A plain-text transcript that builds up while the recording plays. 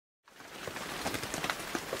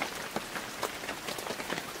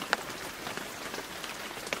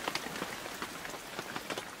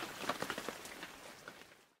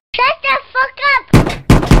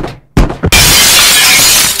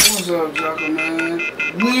man.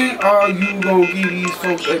 When are you gonna give these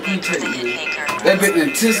folks that Pretape, man? They've been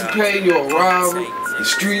anticipating your arrival. The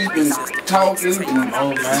streets been talking,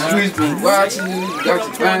 the streets been watching you. You got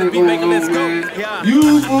your thing going on, man.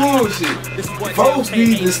 You bullshit. Folks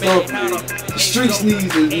need this stuff, man. The streets need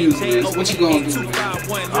this music, man. So what you gonna do, man?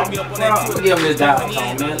 I'm gonna give them this dial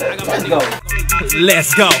tone, man. Let's go.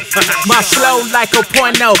 Let's go. My flow like a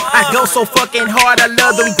porno. I go so fucking hard. I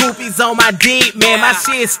love them groupies on my dick, man. My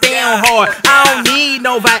shit stay on hard. I don't need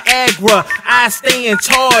no Viagra. I stay in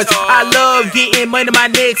charge. I love getting money. My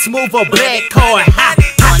next move a black card.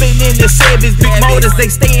 Hopping in the Chevys, big motors, they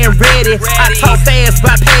staying ready. I talk fast,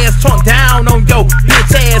 bypass, trunk down on yo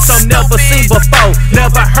bitch ass. I'm never seen before,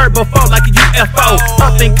 never heard before like a UFO.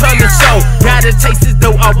 Up and coming show, gotta taste this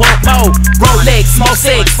dough, I want more. Rolex, small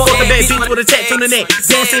sex, fuck the bad bitch with a tattoo on the neck.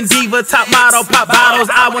 Dancing diva, top model, pop bottles.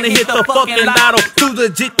 I wanna hit the fucking lotto. Too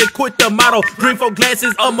legit to quit the model. Drink 4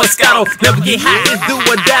 glasses of Moscato. Never get hot, it's do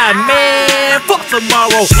or die, man. Fuck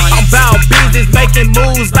tomorrow. I'm about business, making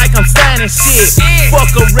moves like I'm signing shit. Fuck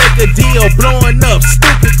a record deal, blowing up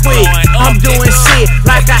stupid quick. I'm doing shit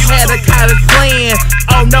like I had a college plan.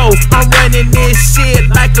 Oh no, I'm running this shit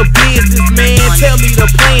like a businessman. Tell me the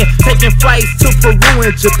plan, taking flights to Peru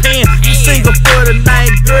and Japan. You single for the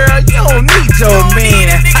night, girl, you don't need your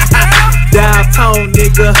man. Dial tone,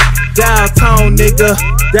 nigga, dial tone, nigga,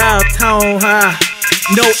 dial tone, huh?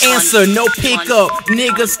 No answer, no pickup,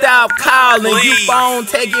 nigga stop calling. You phone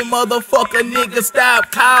taking motherfucker, nigga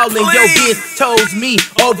stop calling. Yo bitch chose me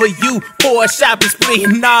over you for a shopping spree.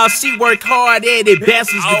 Nah, she worked hard at it,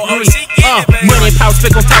 bachelor's degree. Money, power,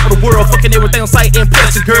 spec on top of the world, fucking everything on sight,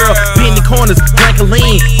 impressive girl. Be in the corners, drinking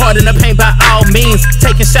lean, hard in the paint by all means.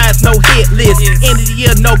 Taking shots, no hit list. End of the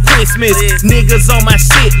year, no Christmas. Niggas on my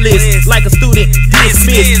shit list, like a student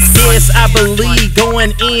dismissed. Yes, I believe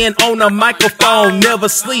going in on a microphone. Never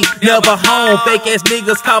sleep, never home. Fake ass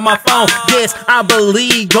niggas call my phone. Yes, I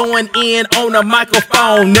believe going in on a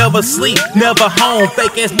microphone. Never sleep, never home.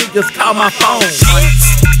 Fake ass niggas call my phone.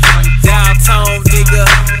 Dial tone, nigga,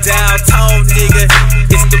 dial tone, nigga.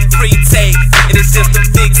 It's the Pretape, and it's just a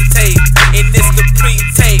mixtape. And it's the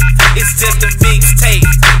Pretape, it's just a mixtape.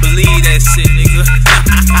 Believe that shit, nigga.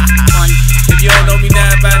 If you don't know me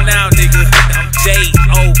now by now, nigga, I'm Joka,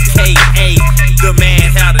 the man,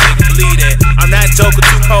 how the nigga believe that. I'm not Joka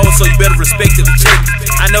too cold, so you better respect it and check it.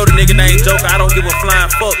 I know the nigga named Joka, I don't give a flying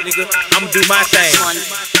fuck, nigga. I'ma do my thing.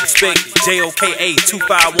 Respect Joka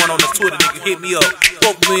 251 on the Twitter, nigga. Hit me up.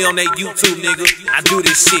 Fuck me on that YouTube, nigga. I do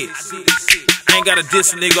this shit. I ain't gotta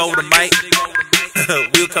diss a nigga over the mic.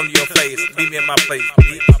 We'll come to your place. Meet me at my place.